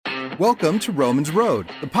Welcome to Romans Road,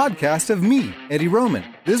 the podcast of me, Eddie Roman.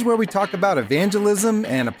 This is where we talk about evangelism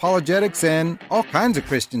and apologetics and all kinds of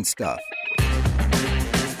Christian stuff.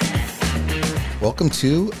 Welcome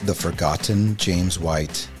to the Forgotten James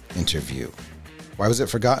White interview. Why was it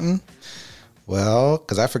forgotten? Well,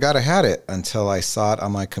 because I forgot I had it until I saw it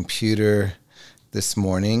on my computer this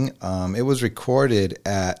morning. It was recorded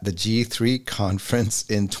at the G3 conference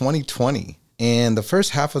in 2020. And the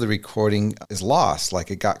first half of the recording is lost,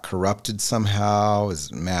 like it got corrupted somehow.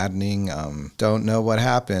 It's maddening. Don't know what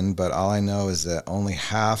happened, but all I know is that only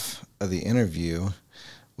half of the interview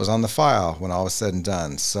was on the file when all was said and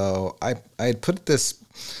done. So I had put this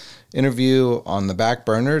interview on the back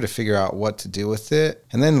burner to figure out what to do with it.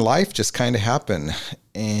 And then life just kind of happened.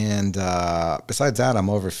 And besides that,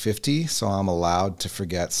 I'm over 50, so I'm allowed to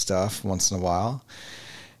forget stuff once in a while.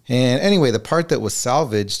 And anyway, the part that was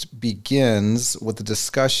salvaged begins with a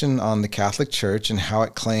discussion on the Catholic Church and how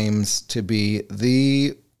it claims to be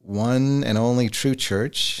the one and only true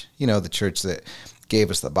church. You know, the church that gave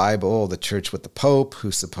us the Bible, the church with the Pope,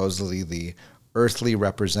 who's supposedly the earthly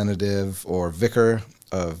representative or vicar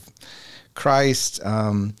of Christ.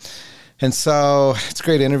 And so it's a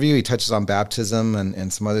great interview. He touches on baptism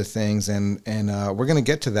and some other things. And we're going to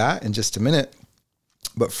get to that in just a minute.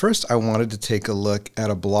 But first, I wanted to take a look at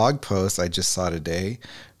a blog post I just saw today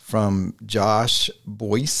from Josh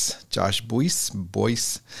Boyce.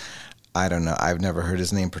 I don't know. I've never heard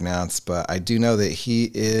his name pronounced, but I do know that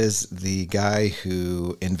he is the guy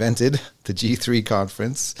who invented the G3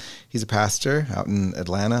 conference. He's a pastor out in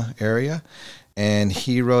Atlanta area, and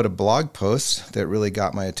he wrote a blog post that really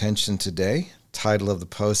got my attention today. Title of the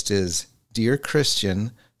post is, "Dear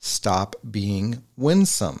Christian, Stop Being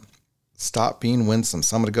Winsome." Stop being winsome.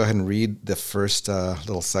 So I'm going to go ahead and read the first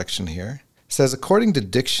little section here. It says, according to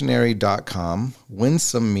dictionary.com,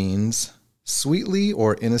 winsome means sweetly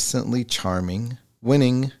or innocently charming,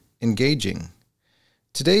 winning, engaging.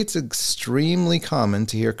 Today, it's extremely common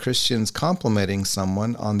to hear Christians complimenting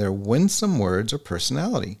someone on their winsome words or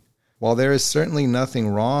personality. While there is certainly nothing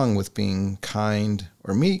wrong with being kind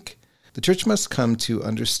or meek, the church must come to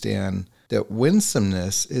understand that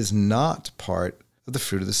winsomeness is not part of the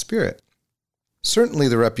fruit of the Spirit. Certainly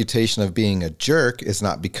the reputation of being a jerk is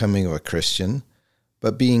not becoming of a Christian,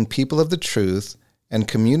 but being people of the truth and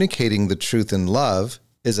communicating the truth in love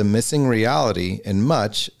is a missing reality in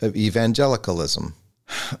much of evangelicalism.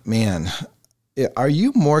 Man, are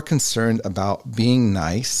you more concerned about being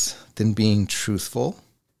nice than being truthful?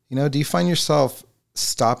 You know, do you find yourself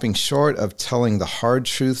stopping short of telling the hard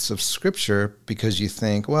truths of Scripture because you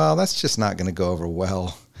think, well, that's just not going to go over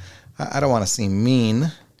well. I don't want to seem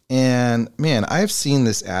mean. And man, I've seen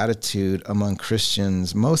this attitude among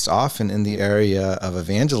Christians most often in the area of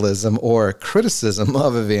evangelism or criticism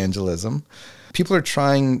of evangelism. People are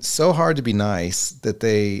trying so hard to be nice that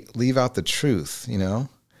they leave out the truth, you know?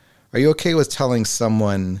 Are you okay with telling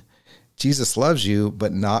someone Jesus loves you,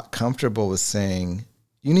 but not comfortable with saying,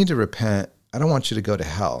 you need to repent, I don't want you to go to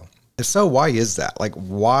hell? If so, why is that? Like,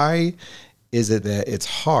 why is it that it's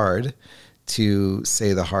hard to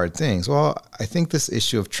say the hard things? Well, I think this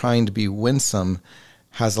issue of trying to be winsome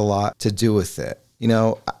has a lot to do with it. You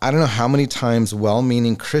know, I don't know how many times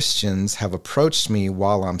well-meaning Christians have approached me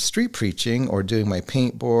while I'm street preaching or doing my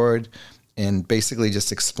paint board and basically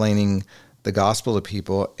just explaining the gospel to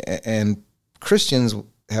people. And Christians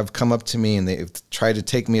have come up to me and they've tried to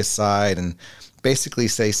take me aside and basically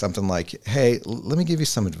say something like, hey, let me give you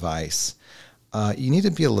some advice. You need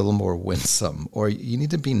to be a little more winsome, or you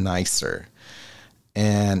need to be nicer.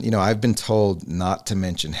 And, you know, I've been told not to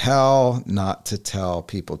mention hell, not to tell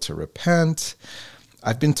people to repent.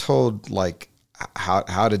 I've been told like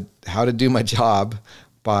how to do my job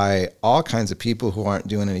by all kinds of people who aren't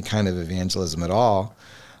doing any kind of evangelism at all,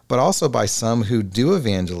 but also by some who do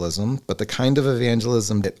evangelism, but the kind of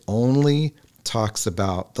evangelism that only talks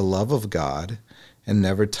about the love of God and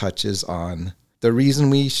never touches on the reason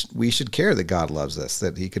we should care that God loves us,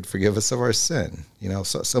 that he could forgive us of our sin. You know,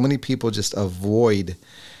 so many people just avoid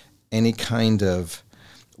any kind of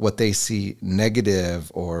what they see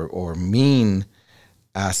negative or mean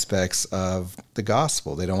aspects of the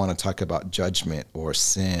gospel. They don't want to talk about judgment or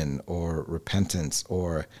sin or repentance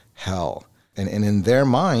or hell. And in their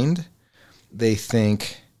mind, they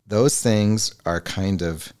think those things are kind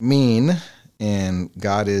of mean and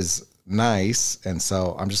God is nice, and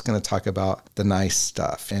so I'm just going to talk about the nice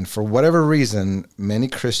stuff. And for whatever reason, many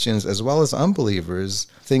Christians as well as unbelievers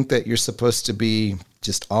think that you're supposed to be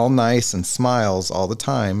just all nice and smiles all the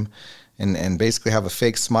time and basically have a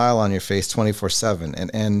fake smile on your face 24/7.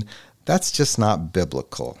 And that's just not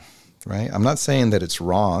biblical, right? I'm not saying that it's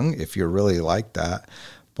wrong if you're really like that,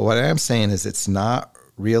 But what I am saying is it's not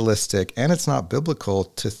realistic and it's not biblical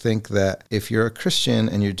to think that if you're a Christian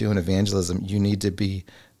and you're doing evangelism, you need to be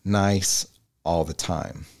nice all the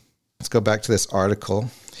time. Let's go back to this article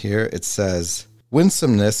here. It says,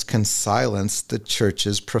 winsomeness can silence the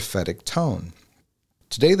church's prophetic tone.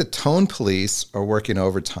 Today, the tone police are working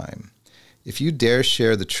overtime. If you dare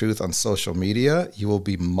share the truth on social media, you will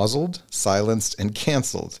be muzzled, silenced, and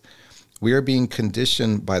canceled. We are being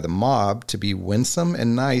conditioned by the mob to be winsome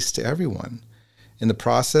and nice to everyone. In the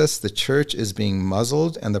process, the church is being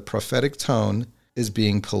muzzled and the prophetic tone is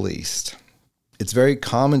being policed. It's very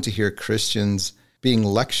common to hear Christians being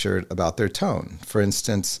lectured about their tone. For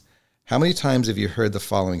instance, how many times have you heard the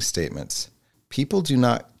following statements? People do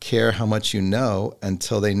not care how much you know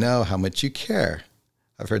until they know how much you care.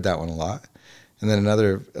 I've heard that one a lot. And then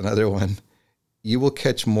another one, you will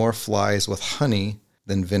catch more flies with honey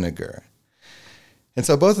than vinegar. And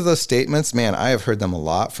so both of those statements, man, I have heard them a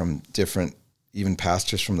lot from different, even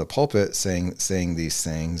pastors from the pulpit saying these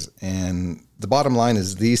things. And the bottom line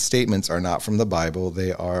is these statements are not from the Bible.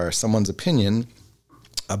 They are someone's opinion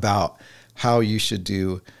about how you should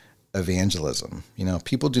do evangelism. You know,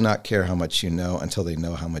 people do not care how much you know until they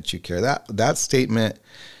know how much you care. That statement,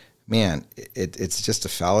 man, it's just a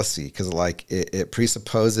fallacy because it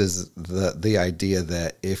presupposes the idea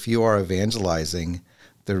that if you are evangelizing,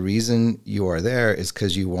 the reason you are there is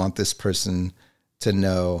because you want this person to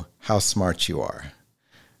know how smart you are,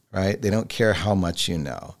 right? They don't care how much you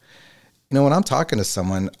know. You know, when I'm talking to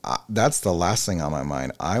someone, that's the last thing on my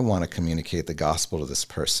mind. I want to communicate the gospel to this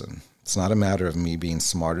person. It's not a matter of me being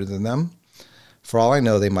smarter than them. For all I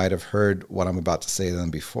know, they might have heard what I'm about to say to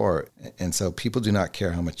them before. And so people do not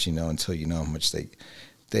care how much you know until you know how much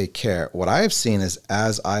they care. What I have seen is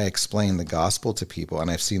as I explain the gospel to people, and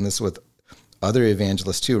I've seen this with other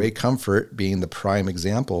evangelists too, Ray Comfort being the prime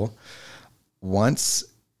example, once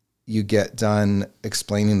you get done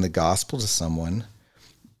explaining the gospel to someone,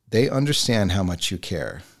 they understand how much you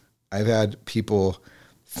care. I've had people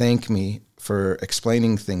thank me for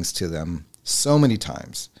explaining things to them so many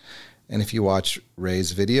times. And if you watch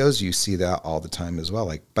Ray's videos, you see that all the time as well.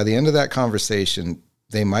 Like by the end of that conversation,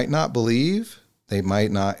 they might not believe, they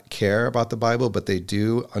might not care about the Bible, but they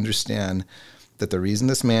do understand that the reason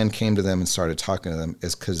this man came to them and started talking to them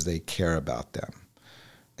is because they care about them.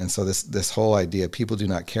 And so this whole idea, people do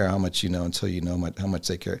not care how much you know until you know how much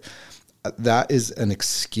they care. That is an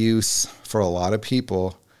excuse for a lot of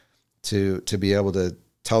people to be able to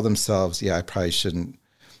tell themselves, yeah, I probably shouldn't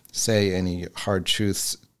say any hard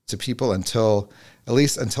truths to people until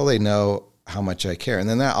they know how much I care. And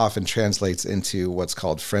then that often translates into what's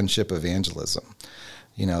called friendship evangelism.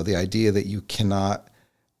 You know, the idea that you cannot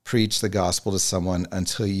preach the gospel to someone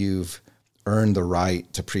until you've earned the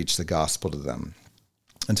right to preach the gospel to them,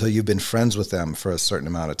 until you've been friends with them for a certain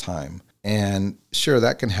amount of time. And sure,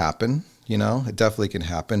 that can happen, you know, it definitely can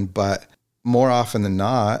happen. But more often than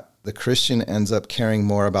not, the Christian ends up caring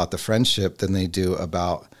more about the friendship than they do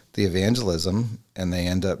about the evangelism, and they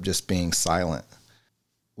end up just being silent.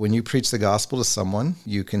 When you preach the gospel to someone,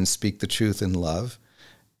 you can speak the truth in love,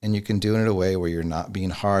 and you can do it in a way where you're not being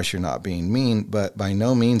harsh, you're not being mean, but by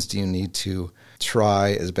no means do you need to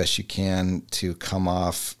try as best you can to come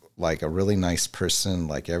off like a really nice person,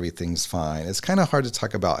 like everything's fine. It's kind of hard to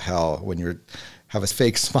talk about hell when you have a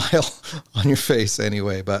fake smile on your face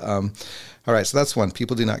anyway. But all right, so that's one.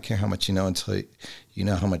 People do not care how much you know until you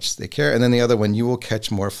know how much they care. And then the other one, you will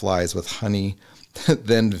catch more flies with honey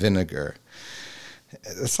than vinegar.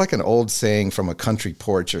 It's like an old saying from a country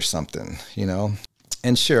porch or something, you know?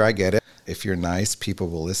 And sure, I get it. If you're nice, people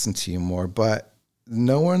will listen to you more. But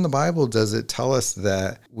nowhere in the Bible does it tell us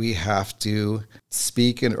that we have to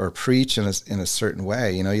speak or preach in a certain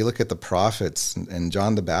way. You know, you look at the prophets and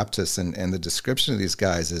John the Baptist and the description of these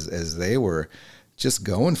guys as they were just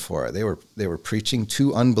going for it. They were preaching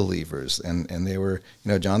to unbelievers, and they were,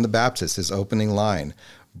 you know, John the Baptist, his opening line,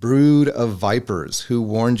 brood of vipers, who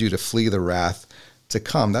warned you to flee the wrath to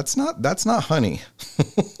come. That's not honey.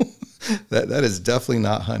 That is definitely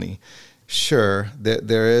not honey. Sure,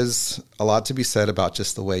 there is a lot to be said about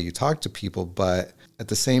just the way you talk to people, but at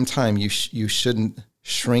the same time, you shouldn't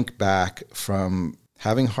shrink back from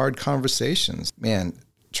having hard conversations. Man,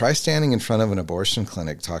 try standing in front of an abortion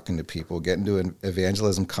clinic, talking to people, getting to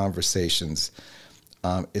evangelism conversations.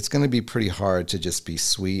 It's going to be pretty hard to just be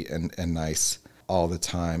sweet and nice all the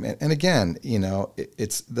time. And again, you know,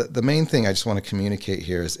 it's the main thing I just want to communicate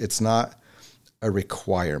here is it's not a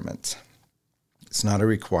requirement. It's not a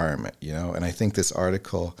requirement, you know, and I think this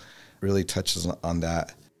article really touches on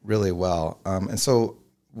that really well. And so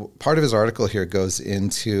part of his article here goes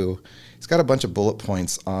into, he's got a bunch of bullet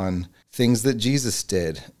points on things that Jesus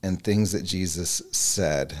did and things that Jesus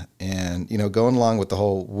said. And, going along with the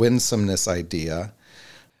whole winsomeness idea,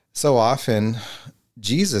 so often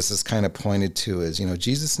Jesus is kind of pointed to as,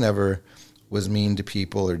 Jesus never was mean to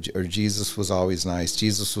people, or Jesus was always nice.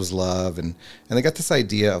 Jesus was love. And they got this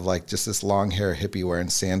idea of like just this long hair hippie wearing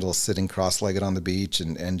sandals, sitting cross-legged on the beach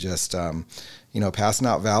and just, passing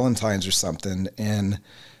out Valentines or something. And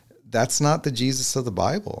that's not the Jesus of the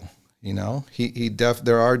Bible.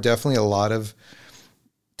 There are definitely a lot of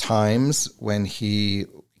times when he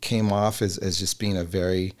came off as just being a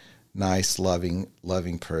very nice, loving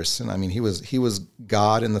person. I mean, he was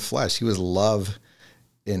God in the flesh. He was love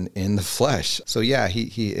in the flesh. So yeah,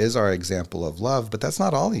 he is our example of love, but that's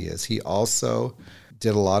not all he is. He also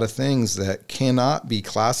did a lot of things that cannot be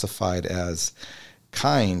classified as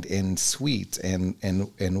kind and sweet and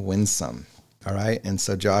winsome. All right. And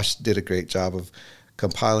so Josh did a great job of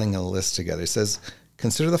compiling a list together. It says,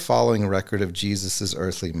 consider the following record of Jesus'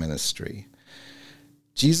 earthly ministry.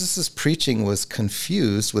 Jesus' preaching was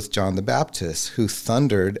confused with John the Baptist, who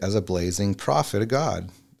thundered as a blazing prophet of God.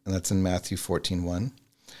 And that's in Matthew 14:1.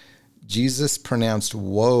 Jesus pronounced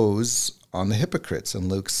woes on the hypocrites in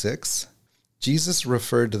Luke 6. Jesus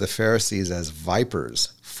referred to the Pharisees as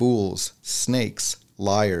vipers, fools, snakes,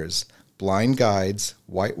 liars, blind guides,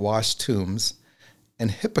 whitewashed tombs,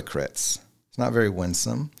 and hypocrites. It's not very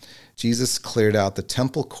winsome. Jesus cleared out the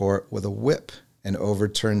temple court with a whip and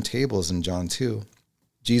overturned tables in John 2.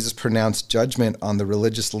 Jesus pronounced judgment on the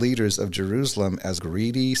religious leaders of Jerusalem as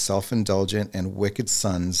greedy, self-indulgent, and wicked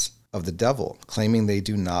sons of the devil, claiming they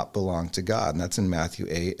do not belong to God. And that's in Matthew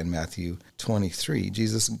 8 and Matthew 23.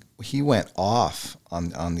 Jesus, he went off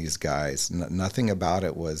on these guys. Nothing about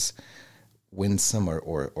it was winsome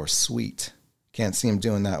or sweet. Can't see him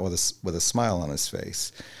doing that with a smile on his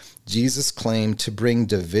face. Jesus claimed to bring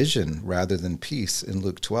division rather than peace in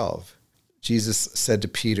Luke 12. Jesus said to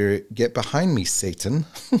Peter, "Get behind me, Satan,"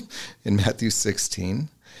 in Matthew 16.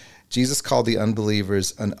 Jesus called the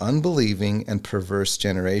unbelievers an unbelieving and perverse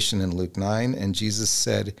generation in Luke 9, and Jesus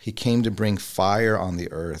said he came to bring fire on the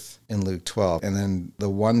earth in Luke 12. And then the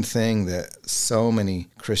one thing that so many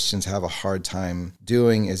Christians have a hard time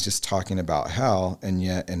doing is just talking about hell, and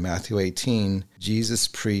yet in Matthew 18, Jesus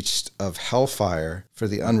preached of hellfire for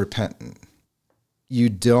the unrepentant. You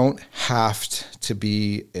don't have to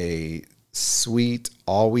be a sweet,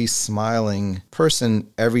 always smiling person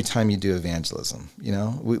every time you do evangelism.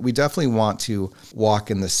 We definitely want to walk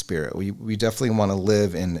in the Spirit. We definitely want to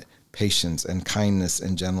live in patience and kindness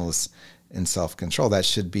and gentleness and self-control. That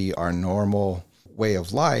should be our normal way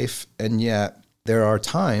of life. And yet there are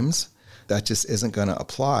times that just isn't going to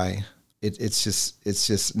apply. It's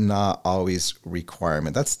just not always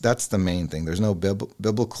requirement. That's the main thing. There's no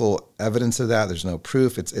biblical evidence of that. There's no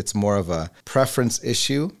proof. It's more of a preference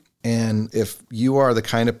issue. And if you are the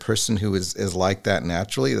kind of person who is like that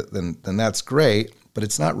naturally, then that's great. But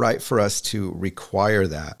it's not right for us to require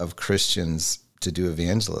that of Christians to do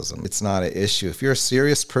evangelism. It's not an issue. If you're a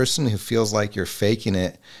serious person who feels like you're faking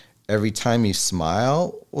it every time you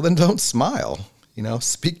smile, well, then don't smile.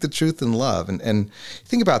 Speak the truth in love. And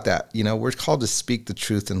think about that. We're called to speak the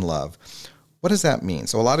truth in love. What does that mean?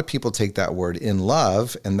 So a lot of people take that word in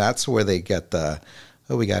love, and that's where they get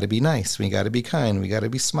we got to be nice. We got to be kind. We got to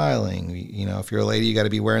be smiling. If you're a lady, you got to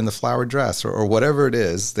be wearing the flowered dress or whatever it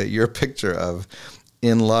is that your picture of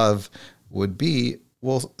in love would be.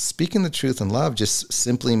 Well, speaking the truth in love just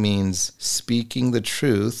simply means speaking the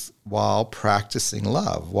truth while practicing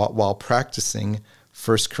love, while practicing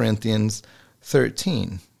 1 Corinthians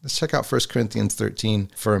 13. Let's check out 1 Corinthians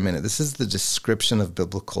 13 for a minute. This is the description of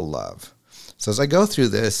biblical love. So as I go through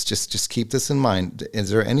this, just keep this in mind.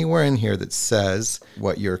 Is there anywhere in here that says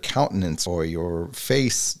what your countenance or your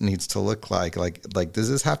face needs to look like? Like does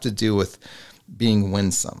this have to do with being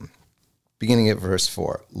winsome? Beginning at verse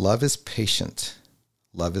 4, love is patient,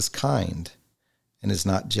 love is kind, and is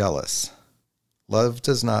not jealous. Love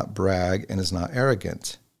does not brag and is not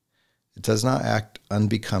arrogant. It does not act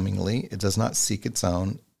unbecomingly. It does not seek its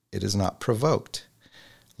own. It is not provoked.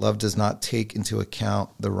 Love does not take into account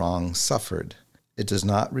the wrong suffered. It does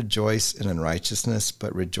not rejoice in unrighteousness,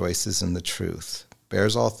 but rejoices in the truth.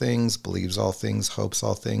 Bears all things, believes all things, hopes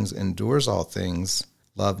all things, endures all things.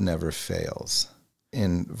 Love never fails.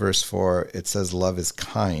 In verse 4, it says love is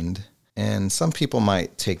kind. And some people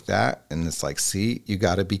might take that and it's like, see, you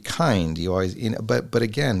got to be kind. You always, but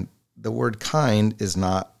again, the word kind is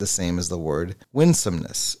not the same as the word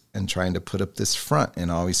winsomeness and trying to put up this front and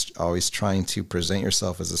always trying to present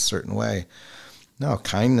yourself as a certain way. No,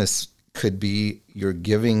 kindness could be you're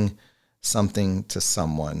giving something to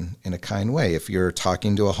someone in a kind way. If you're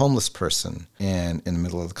talking to a homeless person and in the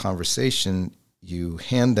middle of the conversation, you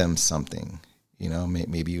hand them something,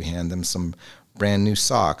 maybe you hand them some brand new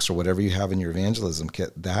socks or whatever you have in your evangelism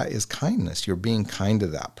kit, that is kindness. You're being kind to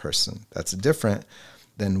that person. That's different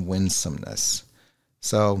than winsomeness.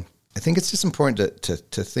 So I think it's just important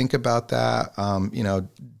to think about that.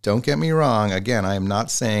 Don't get me wrong. Again, I am not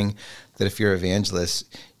saying that if you're an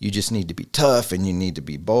evangelist, you just need to be tough and you need to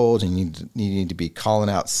be bold and you need to be calling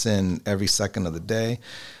out sin every second of the day.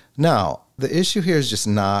 No, the issue here is just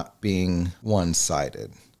not being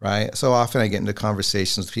one-sided, right? So often I get into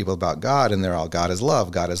conversations with people about God and they're all, God is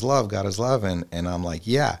love, God is love, God is love. And I'm like,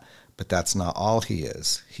 yeah, but that's not all he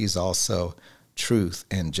is. He's also truth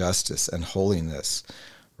and justice and holiness,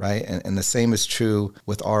 right? And the same is true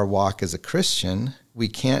with our walk as a Christian. We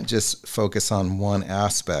can't just focus on one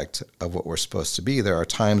aspect of what we're supposed to be. There are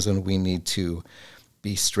times when we need to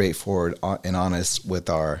be straightforward and honest with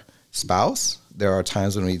our spouse. There are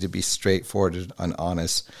times when we need to be straightforward and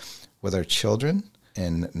honest with our children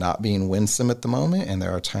and not being winsome at the moment. And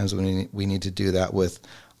there are times when we need to do that with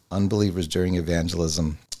unbelievers during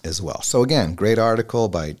evangelism as well. So again, great article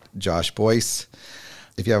by Josh Boyce.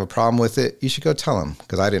 If you have a problem with it, you should go tell him,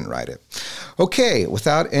 because I didn't write it. Okay,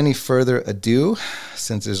 without any further ado,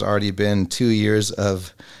 since there's already been 2 years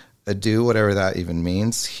of ado, whatever that even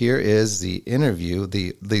means, here is the interview,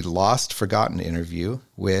 the lost, forgotten interview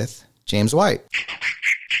with James White.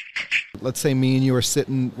 Let's say me and you are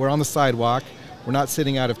sitting, we're on the sidewalk. We're not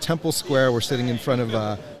sitting out of Temple Square. We're sitting in front of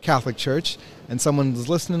a Catholic church, and someone's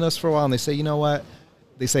listening to us for a while, and they say, you know what?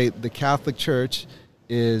 They say the Catholic Church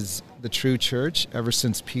is the true church ever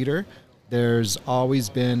since Peter. There's always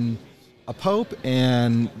been a pope,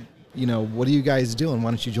 and what are you guys doing?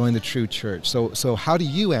 Why don't you join the true church? So how do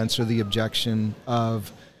you answer the objection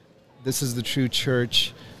of this is the true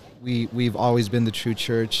church, we've always been the true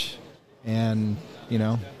church, and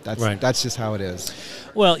that's right. That's just how it is.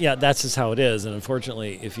 Well, yeah, that's just how it is, and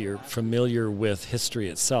unfortunately, if you're familiar with history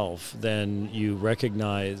itself, then you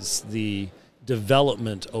recognize the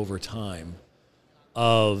development over time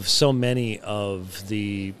of so many of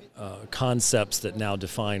the concepts that now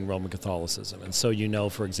define Roman Catholicism. And so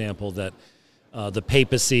for example, that the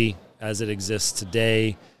papacy as it exists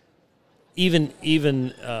today,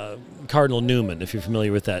 even Cardinal Newman, if you're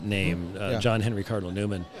familiar with that name, John Henry Cardinal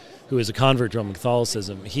Newman, who is a convert to Roman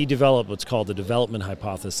Catholicism, he developed what's called the development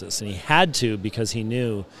hypothesis. And he had to, because he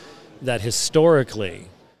knew that historically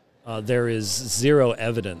there is zero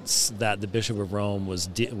evidence that the Bishop of Rome was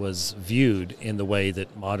viewed in the way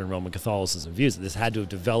that modern Roman Catholicism views it. This had to have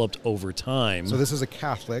developed over time. So this is a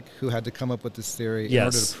Catholic who had to come up with this theory in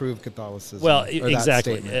order to prove Catholicism. Well,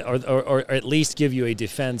 exactly, or at least give you a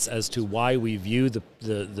defense as to why we view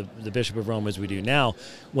the Bishop of Rome as we do now,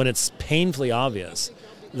 when it's painfully obvious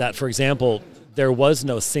that, for example, there was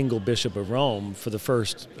no single Bishop of Rome for the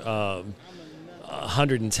first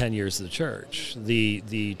 110 years of the church.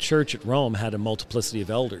 The church at Rome had a multiplicity of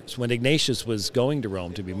elders. When Ignatius was going to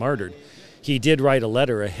Rome to be martyred, he did write a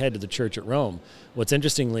letter ahead to the church at Rome. What's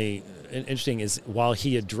interesting is while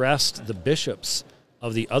he addressed the bishops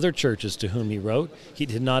of the other churches to whom he wrote, he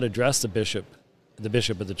did not address the bishop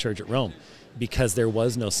of the church at Rome, because there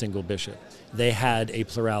was no single bishop. They had a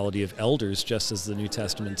plurality of elders, just as the New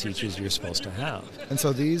Testament teaches you're supposed to have. And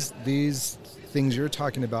so these things you're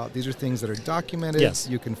talking about, these are things that are documented. Yes.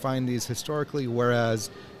 You can find these historically, whereas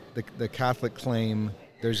the Catholic claim,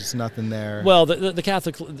 there's just nothing there. Well, the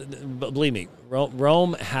Catholic, believe me,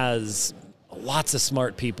 Rome has lots of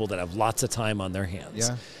smart people that have lots of time on their hands.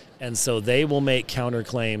 Yeah. And so they will make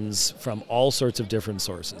counterclaims from all sorts of different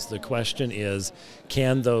sources. The question is,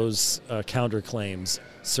 can those counterclaims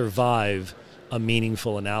survive a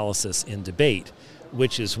meaningful analysis in debate?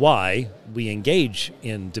 Which is why we engage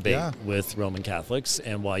in debate with Roman Catholics,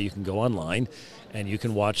 and why you can go online and you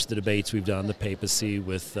can watch the debates we've done on the papacy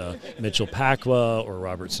with Mitchell Pacwa or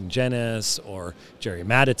Robert Sungenis or Jerry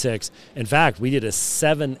Matitix. In fact, we did a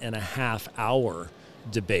 7.5-hour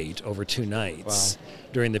debate over 2 nights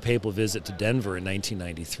during the papal visit to Denver in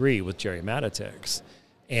 1993 with Jerry Matitix.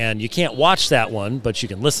 And you can't watch that one, but you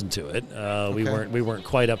can listen to it. We weren't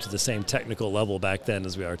quite up to the same technical level back then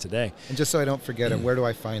as we are today. And just so I don't forget it, where do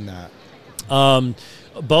I find that?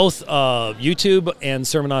 Both YouTube and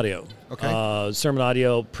Sermon Audio. Okay. Sermon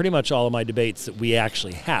Audio, pretty much all of my debates that we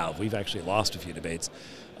actually have. We've actually lost a few debates.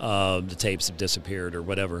 The tapes have disappeared or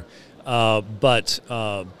whatever. But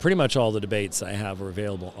pretty much all the debates I have are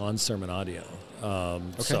available on Sermon Audio.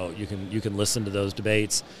 So you can listen to those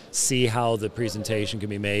debates, see how the presentation can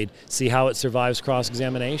be made, see how it survives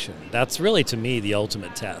cross-examination. That's really, to me, the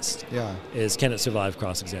ultimate test. Yeah. Is can it survive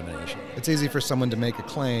cross-examination? It's easy for someone to make a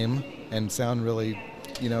claim and sound really,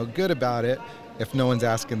 good about it if no one's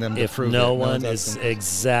asking them to prove it. If no one is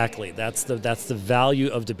exactly. That's the value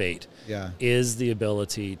of debate. Yeah. Is the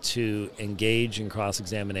ability to engage in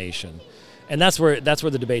cross-examination. And that's where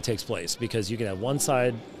the debate takes place, because you can have one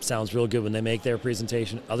side sounds real good when they make their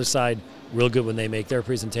presentation, other side real good when they make their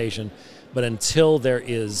presentation, but until there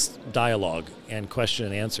is dialogue and question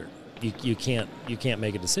and answer, you can't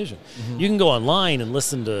make a decision. Mm-hmm. You can go online and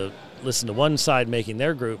listen to one side making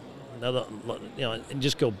their group, another, and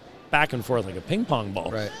just go back and forth like a ping pong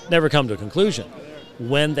ball. Right. Never come to a conclusion.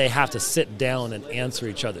 When they have to sit down and answer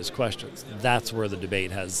each other's questions, that's where the debate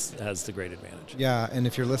has the great advantage. Yeah, and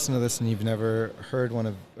if you're listening to this and you've never heard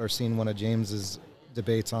or seen one of James's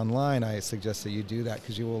debates online, I suggest that you do that,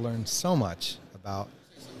 because you will learn so much about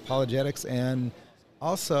apologetics and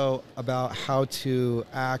also about how to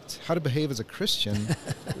behave as a Christian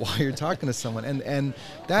while you're talking to someone, and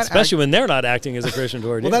that especially when they're not acting as a Christian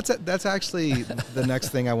toward you. Well, that's actually the next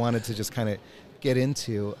thing I wanted to just kind of get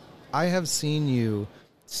into. I have seen you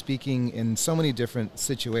speaking in so many different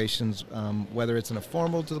situations, whether it's in a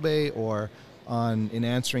formal debate or in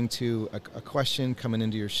answering to a question coming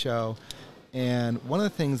into your show. And one of the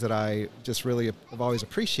things that I just really have always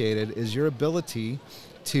appreciated is your ability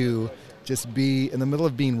to just be in the middle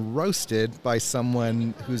of being roasted by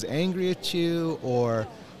someone who's angry at you or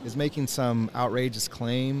is making some outrageous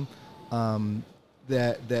claim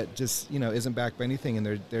that just isn't backed by anything, and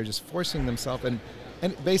they're just forcing themselves and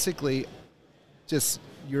basically just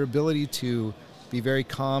your ability to be very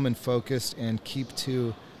calm and focused and keep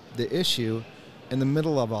to the issue in the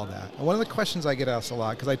middle of all that. And one of the questions I get asked a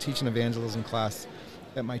lot, because I teach an evangelism class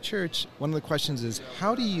at my church, one of the questions is,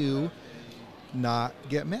 how do you not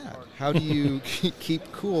get mad? How do you keep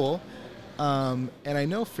cool? And I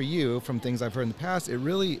know for you, from things I've heard in the past, it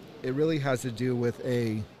really has to do with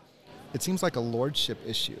it seems like a lordship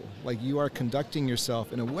issue. Like you are conducting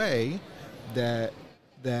yourself in a way that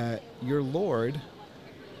your Lord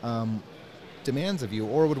demands of you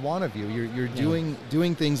or would want of you. You're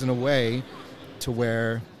doing things in a way to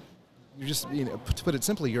where you're just, to put it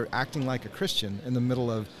simply, you're acting like a Christian in the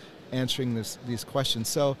middle of answering these questions.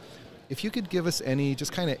 So if you could give us any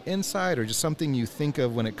just kind of insight or just something you think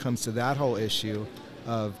of when it comes to that whole issue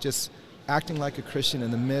of just acting like a Christian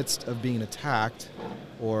in the midst of being attacked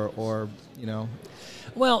or.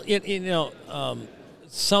 Well,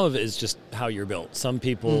 some of it is just how you're built. Some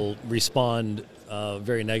people respond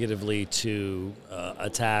very negatively to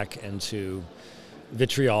attack and to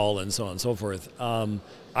vitriol and so on and so forth.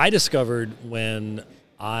 I discovered when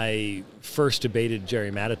I first debated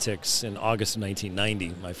Jerry Matitix in August of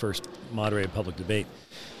 1990, my first moderated public debate,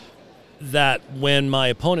 that when my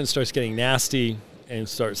opponent starts getting nasty and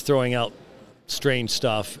starts throwing out strange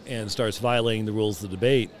stuff and starts violating the rules of the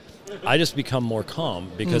debate, I just become more calm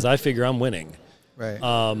because I figure I'm winning.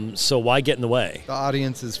 Right. So why get in the way? The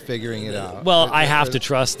audience is figuring it out. Well, I have to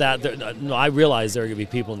trust that. No, I realize there are going to be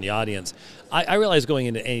people in the audience. I realize going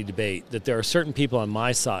into any debate that there are certain people on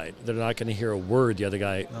my side that are not going to hear a word the other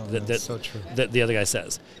guy so true. that the other guy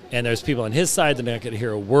says, and there's people on his side that are not going to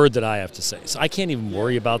hear a word that I have to say. So I can't even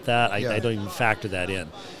worry about that. I don't even factor that in.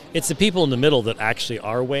 It's the people in the middle that actually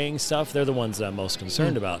are weighing stuff. They're the ones that I'm most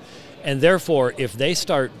concerned about, and therefore, if they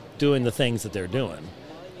start doing the things that they're doing,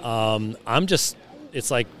 I'm just. It's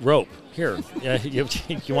like rope. Here, you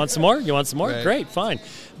want some more? You want some more? Right. Great, fine.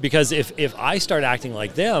 Because if I start acting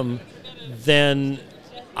like them, then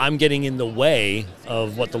I'm getting in the way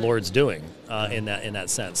of what the Lord's doing in that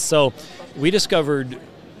sense. So we discovered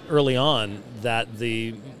early on that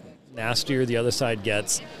the nastier the other side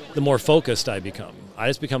gets, the more focused I become. I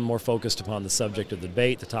just become more focused upon the subject of the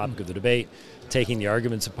debate, the topic of the debate, taking the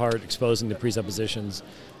arguments apart, exposing the presuppositions,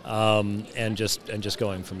 and just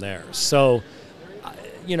going from there. So.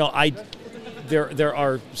 There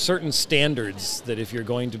are certain standards that if you're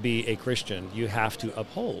going to be a Christian, you have to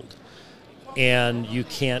uphold. And you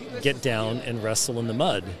can't get down and wrestle in the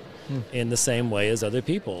mud in the same way as other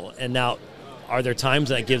people. And now, are there times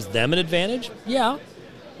that gives them an advantage? Yeah.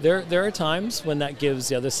 There are times when that gives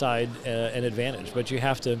the other side an advantage, but you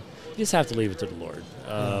just have to leave it to the Lord.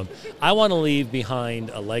 I want to leave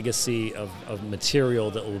behind a legacy of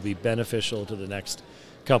material that will be beneficial to the next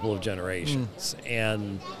couple of generations.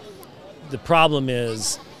 And the problem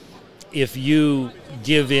is if you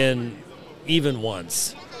give in even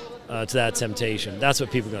once, to that temptation. That's what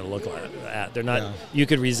people are going to look at. They're not. Yeah. You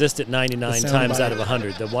could resist it 99 The times soundbite. out of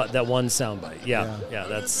 100. That one soundbite. Yeah.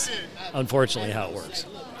 That's unfortunately how it works.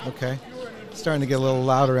 Okay. Starting to get a little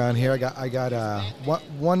loud around here. I got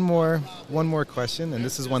one more question, and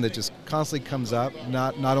this is one that just constantly comes up.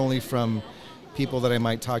 Not only from people that I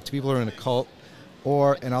might talk to, people who are in a cult,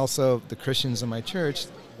 and also the Christians in my church.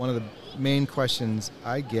 One of the main questions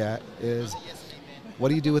I get is, what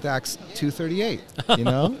do you do with Acts 2:38? You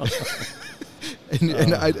know,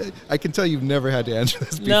 and I can tell you've never had to answer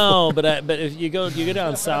this before. No, but if you go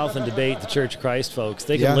down south and debate the Church of Christ folks,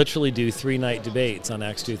 they can literally do 3-night debates on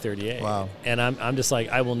Acts 2:38. Wow. And I'm just like,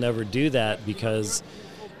 I will never do that, because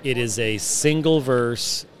it is a single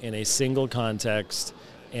verse in a single context.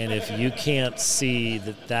 And if you can't see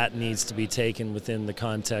that needs to be taken within the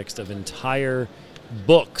context of entire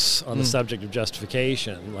books on the subject of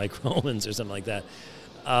justification, like Romans or something like that,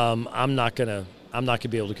 I'm not gonna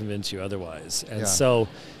be able to convince you otherwise. And so,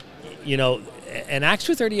 and Acts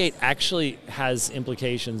 2:38 actually has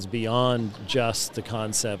implications beyond just the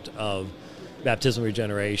concept of baptismal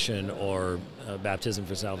regeneration or baptism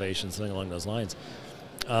for salvation, something along those lines.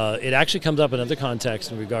 It actually comes up in other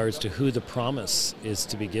contexts in regards to who the promise is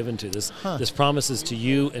to be given to. This promise is to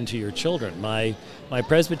you and to your children. My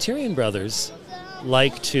Presbyterian brothers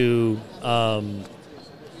like to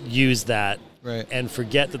use that and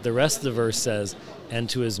forget that the rest of the verse says, and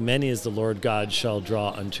to as many as the Lord God shall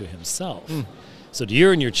draw unto himself. So to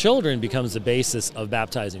you and your children becomes the basis of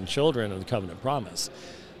baptizing children of the covenant promise.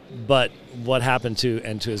 But what happened to,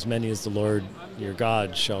 and to as many as the Lord your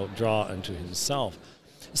God shall draw unto himself?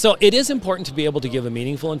 So it is important to be able to give a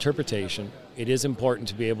meaningful interpretation. It is important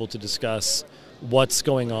to be able to discuss what's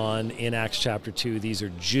going on in Acts chapter 2. These are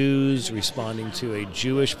Jews responding to a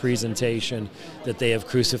Jewish presentation that they have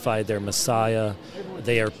crucified their Messiah.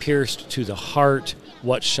 They are pierced to the heart.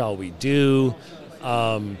 What shall we do?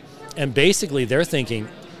 And basically they're thinking,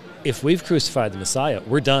 if we've crucified the Messiah,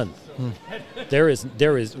 we're done.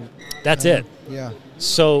 That's it. Yeah.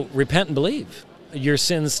 So repent and believe. Your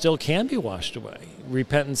sins still can be washed away.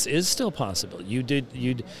 Repentance is still possible. You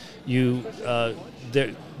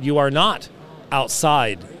are not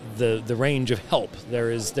outside the range of help.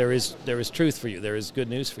 There is truth for you. There is good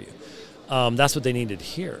news for you. That's what they needed to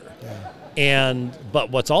hear. Yeah.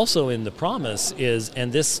 But what's also in the promise is,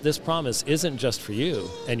 and this promise isn't just for you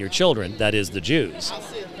and your children, that is the Jews,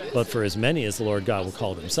 but for as many as the Lord God will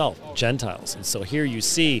call himself, Gentiles. And so here you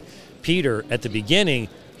see Peter at the beginning.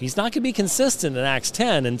 He's not going to be consistent in Acts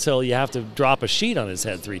 10 until you have to drop a sheet on his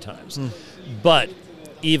head 3 times. But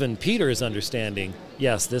even Peter is understanding,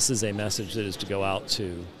 yes, this is a message that is to go out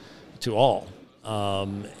to all.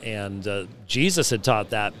 Jesus had taught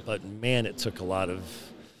that, but man, it took a lot of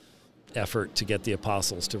effort to get the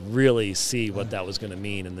apostles to really see what that was going to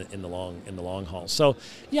mean in the long haul. So,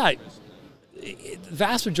 yeah,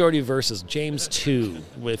 vast majority of verses, James 2,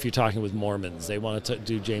 if you're talking with Mormons, they want to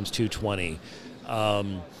do James 2:20.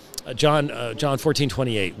 John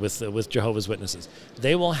 14:28 with Jehovah's Witnesses.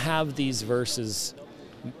 They will have these verses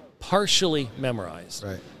partially memorized,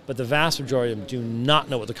 right, but the vast majority of them do not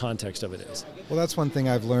know what the context of it is. Well, that's one thing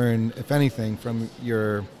I've learned, if anything, from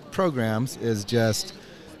your programs, is just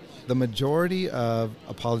the majority of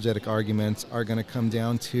apologetic arguments are going to come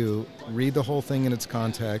down to read the whole thing in its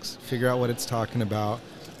context, figure out what it's talking about,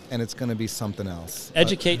 and it's going to be something else.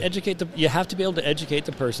 You have to be able to educate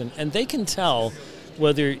the person, and they can tell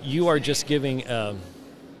whether you are just giving,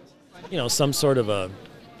 some sort of a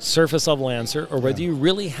surface level answer, or whether you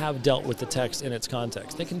really have dealt with the text in its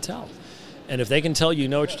context. They can tell, and if they can tell you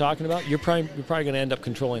know what you're talking about, you're probably going to end up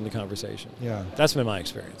controlling the conversation. Yeah, that's been my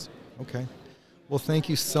experience. Okay, well, thank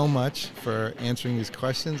you so much for answering these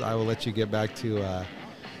questions. I will let you get back to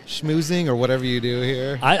schmoozing or whatever you do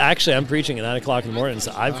here. I'm preaching at 9 o'clock in the morning,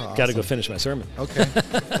 so I've got to go finish my sermon. Okay.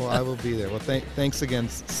 Well, I will be there. Well, thanks again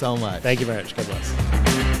so much. Thank you very much. God bless.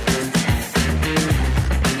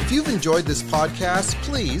 If you've enjoyed this podcast,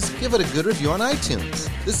 please give it a good review on iTunes.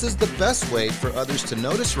 This is the best way for others to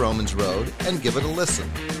notice Romans Road and give it a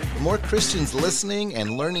listen. The more Christians listening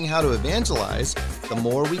and learning how to evangelize, the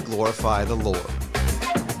more we glorify the Lord.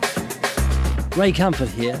 Ray Comfort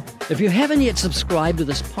here. If you haven't yet subscribed to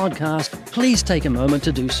this podcast, please take a moment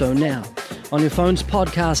to do so now. On your phone's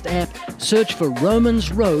podcast app, search for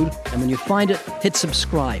Romans Road, and when you find it, hit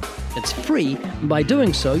subscribe. It's free, and by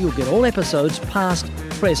doing so, you'll get all episodes past,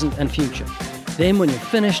 present, and future. Then, when you're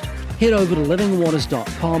finished, head over to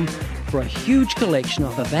livingwaters.com for a huge collection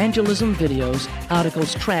of evangelism videos,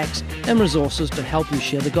 articles, tracts, and resources to help you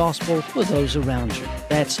share the gospel with those around you.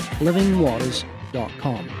 That's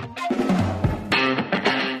livingwaters.com.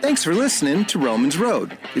 Thanks for listening to Romans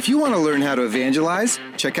Road. If you want to learn how to evangelize,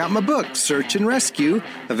 check out my book, Search and Rescue,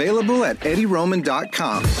 available at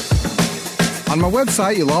eddieroman.com. On my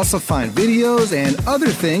website, you'll also find videos and other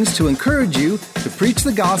things to encourage you to preach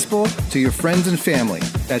the gospel to your friends and family.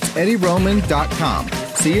 That's eddieroman.com.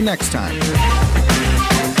 See you next time.